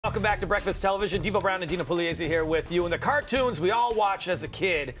Welcome back to Breakfast Television. Devo and Dina here with you. And the cartoons we all watched as a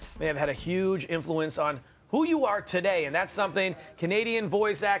kid may have had a huge influence on who you are today. And that's something Canadian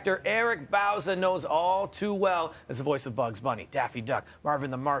voice actor Eric Bauza knows all too well as the voice of Bugs Bunny, Daffy Duck,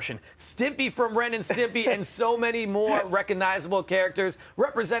 Marvin the Martian, Stimpy from Ren and Stimpy, and so many more recognizable characters.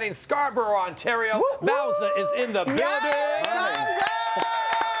 Representing Scarborough, Ontario, Bauza is in the building.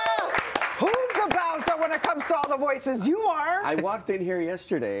 So when it comes to all the voices, you are. I walked in here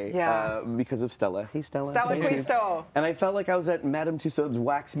yesterday because of Stella. Hey, Stella. Stella Quisto. And I felt like I was at Madame Tussauds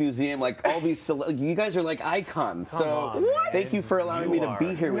Wax Museum. Like all these, you guys are like icons. Thank you for allowing me to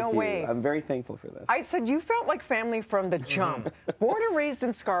be here with you. I'm very thankful for this. I said you felt like family from the jump. Born and raised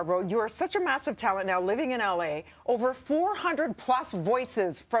in Scarborough, you are such a massive talent now living in LA. Over 400 plus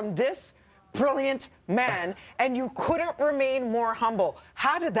voices from this brilliant man, and you couldn't remain more humble.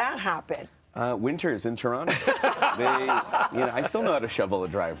 How did that happen? Winters in Toronto. I still know how to shovel a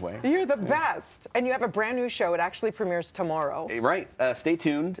driveway. You're the best. And you have a brand new show. It actually premieres tomorrow. Right. Stay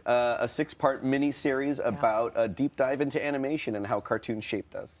tuned. A 6-part mini-series about a deep dive into animation and how cartoons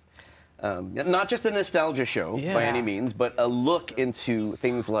shaped us. Not just a nostalgia show by any means, but a look into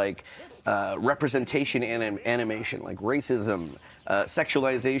things like representation in animation, like racism,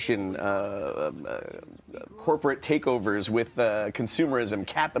 sexualization, corporate takeovers with consumerism,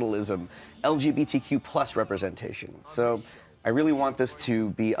 capitalism, LGBTQ plus representation. So I really want this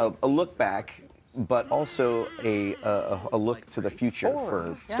to be a look back, but also a look to the future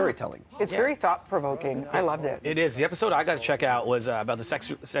for storytelling. It's very thought-provoking. I loved it. It is. The episode I got to check out was about the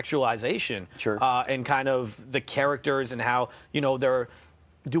sexualization and kind of the characters and how,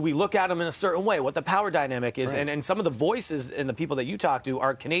 do we look at them in a certain way, what the power dynamic is, and some of the voices and the people that you talk to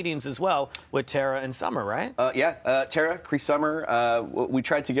are Canadians as well, with Tara and Summer, right? Tara, Cree Summer, we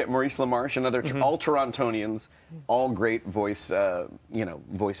tried to get Maurice LaMarche and other, all Torontonians, all great voice,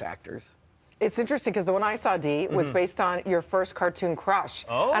 voice actors. It's interesting because the one I saw, Dee, was based on your first cartoon crush.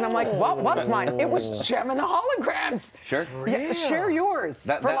 And I'm like, what was mine? It was Gem and the Holograms. Sure. Yeah, share yours.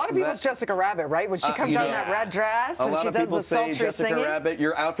 For a lot of people, it's Jessica Rabbit, right? When she comes out in that red dress and she does the sultry Jessica singing. Rabbit.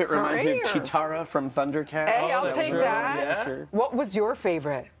 Your outfit reminds me of Chitara from Thundercats. Hey, I'll take that. Yeah. Sure. What was your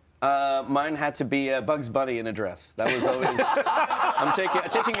favorite? Mine had to be Bugs Bunny in a dress. That was always. I'm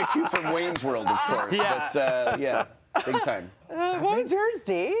taking a cue from Wayne's World, of course. But big time. What was yours,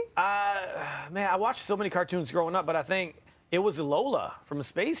 Dee? Man, I watched so many cartoons growing up, but I think it was Lola from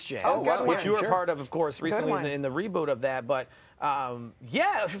Space Jam, which you were part of course, recently in the reboot of that. But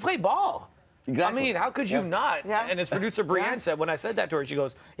if you play ball. Exactly. I mean, how could you not? And as producer Brienne said, when I said that to her, she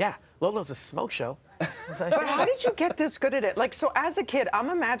goes, Lolo's a smoke show. But how did you get this good at it? Like, so as a kid,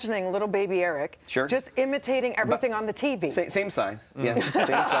 I'm imagining little baby Eric just imitating everything on the TV. Same size. Yeah, same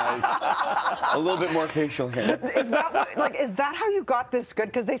size. A little bit more facial hair. Is that how you got this good?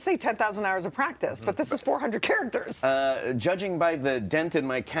 Because they say 10,000 hours of practice, but this is 400 characters. Judging by the dent in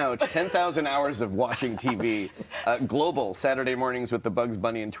my couch, 10,000 hours of watching TV. Global Saturday mornings with the Bugs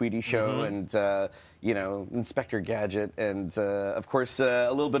Bunny and Tweety show, and Inspector Gadget, and of course a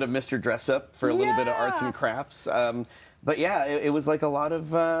little bit of Mr. Dress Up for a little bit of arts and crafts. But yeah, it was like a lot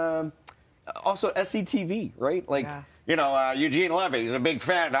of also SCTV, right? Like Eugene Levy's a big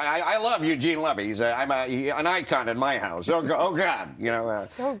fan. I love Eugene Levy. I'm an icon in my house. Oh God,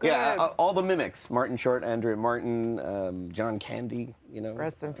 so good. Yeah, all the mimics: Martin Short, Andrea Martin, John Candy.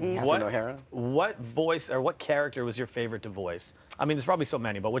 Rest in peace. What voice or what character was your favorite to voice? I mean, there's probably so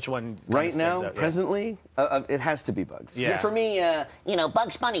many, but which one right now, out? presently, it has to be Bugs. Yeah. For me,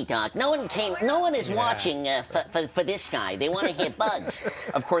 Bugs Bunny, Doc. No one is watching for this guy. They want to hear Bugs.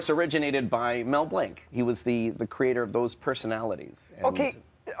 Of course, originated by Mel Blanc. He was the creator of those personalities. And okay,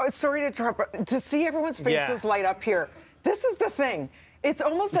 sorry to interrupt, but to see everyone's faces light up here, this is the thing. It's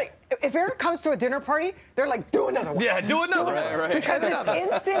almost like if Eric comes to a dinner party, they're like, do another one. Yeah, do another one. Right. Because it's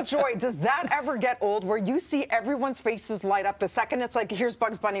instant joy. Does that ever get old where you see everyone's faces light up the second it's like, here's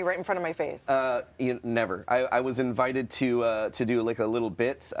Bugs Bunny right in front of my face? Never. I was invited to do like a little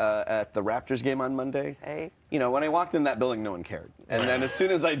bit at the Raptors game on Monday. Hey. When I walked in that building, no one cared. And then as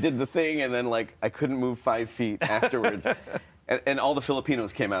soon as I did the thing, and then I couldn't move 5 feet afterwards. And all the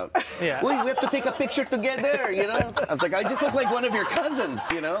Filipinos came out. Yeah. Well, we have to take a picture together, I was like, I just look like one of your cousins,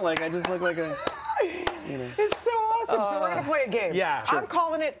 I just look like a, It's so awesome. So we're going to play a game. Yeah. Sure. I'm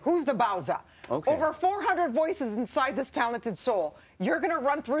calling it Who's the Bauza? Okay. Over 400 voices inside this talented soul. You're going to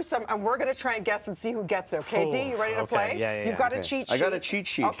run through some, and we're going to try and guess and see who gets it. Okay, Dee, you ready to play? Yeah. You've got a cheat sheet. I got a cheat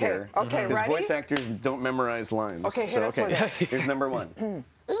sheet here. Okay, because ready? voice actors don't memorize lines. Okay, hit us with it. Here's number 1.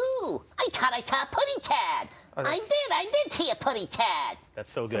 Ooh, I thought I saw Putty Tad. I did see a Putty Tad.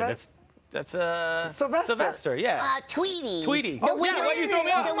 That's so good. That's Sylvester. Yeah. Tweety. Tweety. The Oh, winner. yeah, why you throw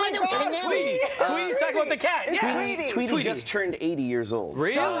me off? The winner. Tweety. Tweety's talking about the cat. Yeah. Tweety. Just turned 80 years old.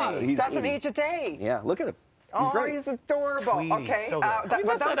 Really? He's That's an 80. age a day. Yeah, look at him. He's Oh, great. he's adorable. Tweety, Okay, so good. that messed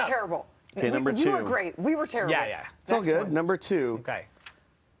was that up. terrible. Okay, number You were two. great. We were terrible. Yeah. It's all Next good. one. Number 2. Okay.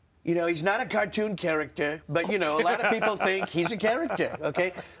 You know, he's not a cartoon character, but, you know, a lot of people think he's a character,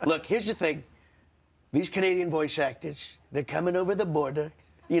 okay? Look, here's the thing. These Canadian voice actors, they're coming over the border,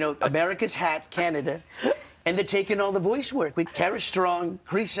 you know, America's hat, Canada, and they're taking all the voice work. Tara Strong,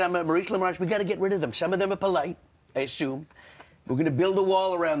 Chris Summer, Maurice LaMarche, we got to get rid of them. Some of them are polite, I assume. We're going to build a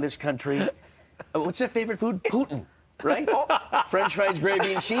wall around this country. What's their favorite food? Putin, right? French fries,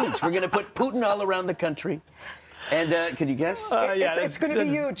 gravy, and cheese. We're going to put Putin all around the country. And can you guess? It's going to be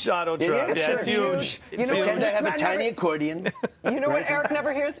huge. Donald Trump. is, Yeah, sure. it's huge. You It's know huge. what? Pretend I have a Man, tiny accordion. You know what Eric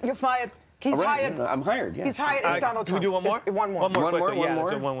never hears? You're fired. He's All right, hired. I'm hired, yeah. He's hired. It's Donald Can we Trump. do one more? One more. One more. One quickly. more, Yeah, one let's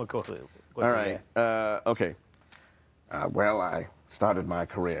do more? one more quickly. All right. Okay. Well, I started my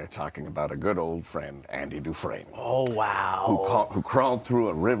career talking about a good old friend, Andy Dufresne, Oh, wow. who crawled through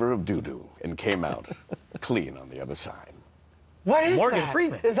a river of doo-doo and came out clean on the other side. What is Morgan that?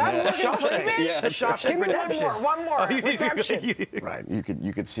 Freeman. Is that The Morgan Shawshank. Freeman? Yeah. The Shawshank Give me Redemption. one more. Oh, you do. Redemption. Right.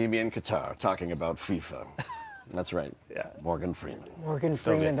 You could see me in Qatar talking about FIFA. That's right. Yeah. Morgan Freeman. Morgan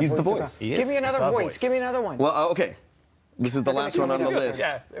So Freeman. good. He's the of voice. God. He Give is me another the voice. voice. Give me another one. Well, okay. This is the last one on the list.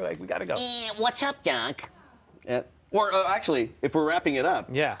 Yeah, they're like, we gotta go. What's up, Doc? Yeah. Or actually, if we're wrapping it up,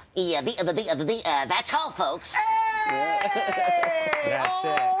 Yeah. Yeah, that's all, folks. That's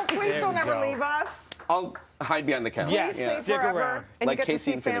Oh, it. please There don't we ever go. leave us. I'll hide behind the couch. Yes. Please Yeah. stay Stick forever. around. And Like you get Casey to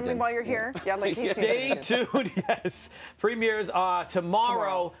see and family Finnegan. while you're here. Yeah, like Casey and Stay Finnegan. tuned. Yes. Premieres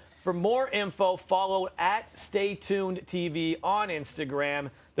tomorrow. For more info, follow at Stay Tuned TV on Instagram.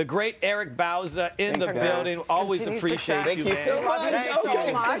 The great Eric Bauza in the Thanks, guys. building. Always Continued appreciate success. you, Thank you man. so much. Love you so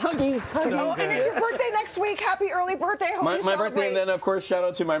Okay. much. Huggy. So Oh, and it's your birthday next week. Happy early birthday. Hope My you birthday, celebrate. and then, of course, shout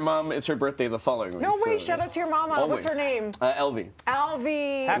out to my mom. It's her birthday the following week. No, wait, so, shout out to your mama. What's her always. name? Elvie.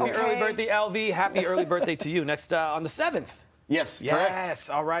 Alvie. Happy okay. early birthday, LV. Happy early birthday to you. Next on the 7th. Yes, correct. Yes.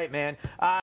 All right, man.